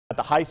At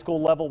the high school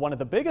level, one of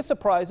the biggest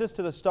surprises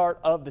to the start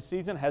of the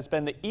season has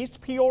been the East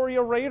Peoria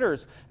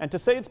Raiders. And to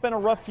say it's been a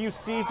rough few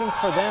seasons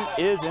for them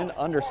is an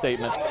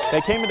understatement.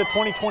 They came into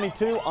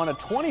 2022 on a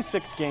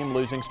 26-game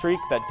losing streak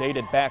that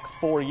dated back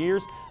 4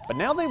 years. But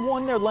now they've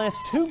won their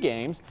last 2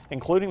 games,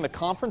 including the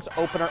conference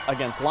opener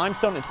against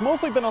Limestone. It's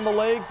mostly been on the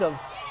legs of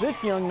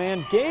this young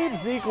man, Gabe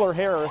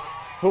Ziegler-Harris,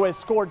 who has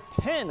scored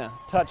 10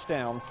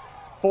 touchdowns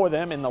for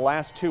them in the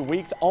last 2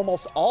 weeks,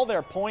 almost all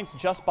their points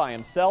just by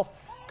himself.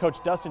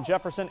 Coach Dustin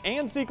Jefferson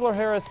and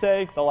Ziegler-Harris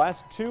say the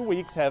last 2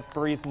 weeks have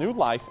breathed new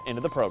life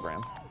into the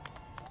program.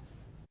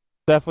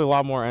 Definitely a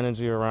lot more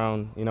energy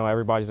around.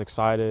 Everybody's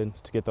excited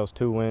to get those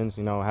 2 wins.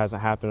 It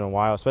hasn't happened in a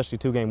while, especially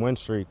 2-game win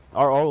streak.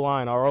 Our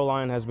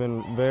O-line has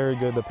been very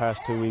good the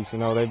past 2 weeks.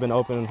 They've been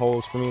opening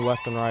holes for me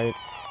left and right.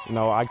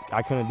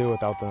 I couldn't do it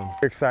without them.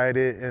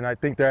 Excited, and I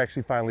think they're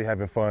actually finally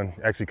having fun,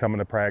 actually coming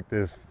to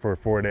practice for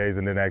 4 days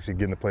and then actually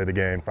getting to play the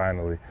game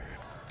finally.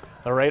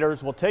 The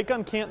Raiders will take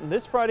on Canton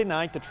this Friday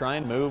night to try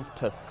and move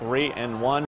to 3-1.